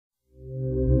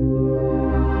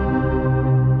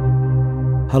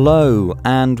Hello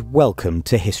and welcome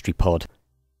to HistoryPod.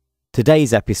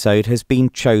 Today's episode has been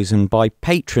chosen by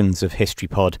patrons of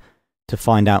HistoryPod. To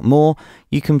find out more,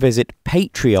 you can visit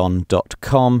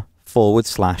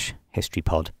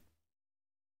patreon.com/HistoryPod.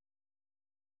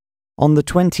 On the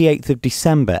 28th of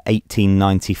December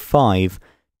 1895,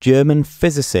 German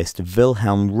physicist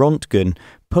Wilhelm Röntgen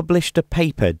published a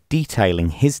paper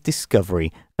detailing his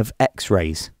discovery of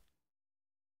X-rays.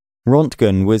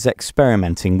 Röntgen was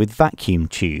experimenting with vacuum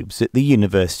tubes at the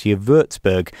University of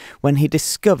Würzburg when he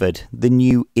discovered the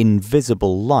new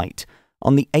invisible light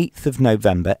on the 8th of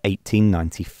November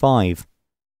 1895.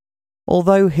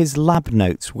 Although his lab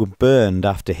notes were burned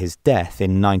after his death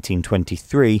in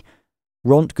 1923,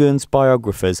 Röntgen's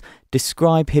biographers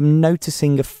describe him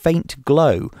noticing a faint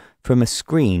glow from a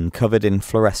screen covered in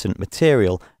fluorescent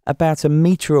material about a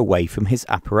metre away from his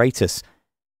apparatus.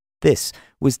 This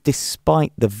was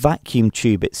despite the vacuum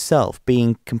tube itself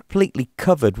being completely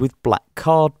covered with black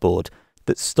cardboard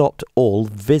that stopped all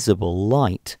visible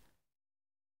light.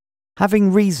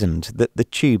 Having reasoned that the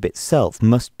tube itself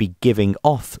must be giving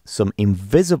off some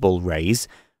invisible rays,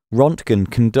 Röntgen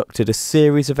conducted a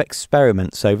series of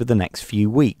experiments over the next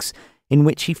few weeks in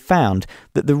which he found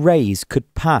that the rays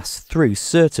could pass through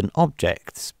certain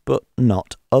objects but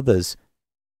not others.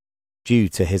 Due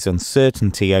to his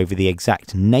uncertainty over the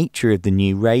exact nature of the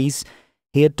new rays,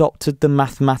 he adopted the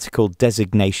mathematical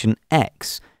designation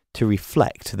X to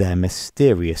reflect their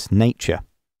mysterious nature.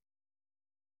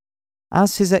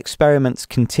 As his experiments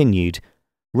continued,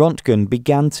 Röntgen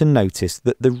began to notice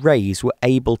that the rays were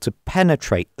able to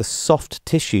penetrate the soft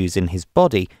tissues in his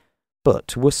body,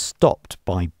 but were stopped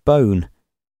by bone.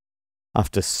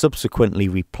 After subsequently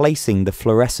replacing the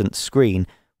fluorescent screen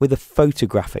with a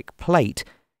photographic plate,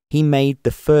 he made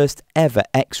the first ever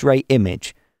X-ray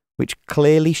image, which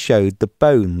clearly showed the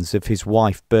bones of his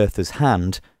wife Bertha's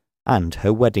hand and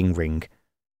her wedding ring.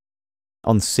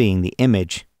 On seeing the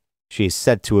image, she is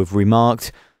said to have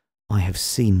remarked, "I have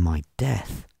seen my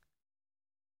death."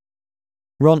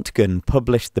 Röntgen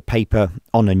published the paper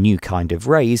On a New Kind of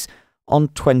Rays on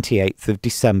 28th of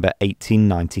December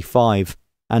 1895,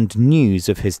 and news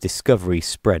of his discovery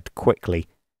spread quickly.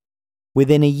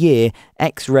 Within a year,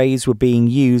 X-rays were being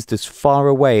used as far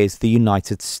away as the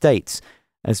United States,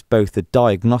 as both a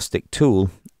diagnostic tool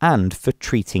and for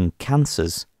treating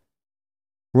cancers.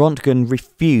 Röntgen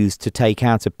refused to take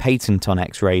out a patent on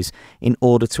X-rays in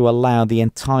order to allow the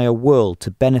entire world to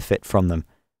benefit from them,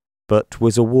 but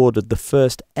was awarded the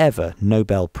first ever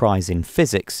Nobel Prize in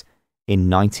Physics in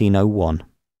 1901.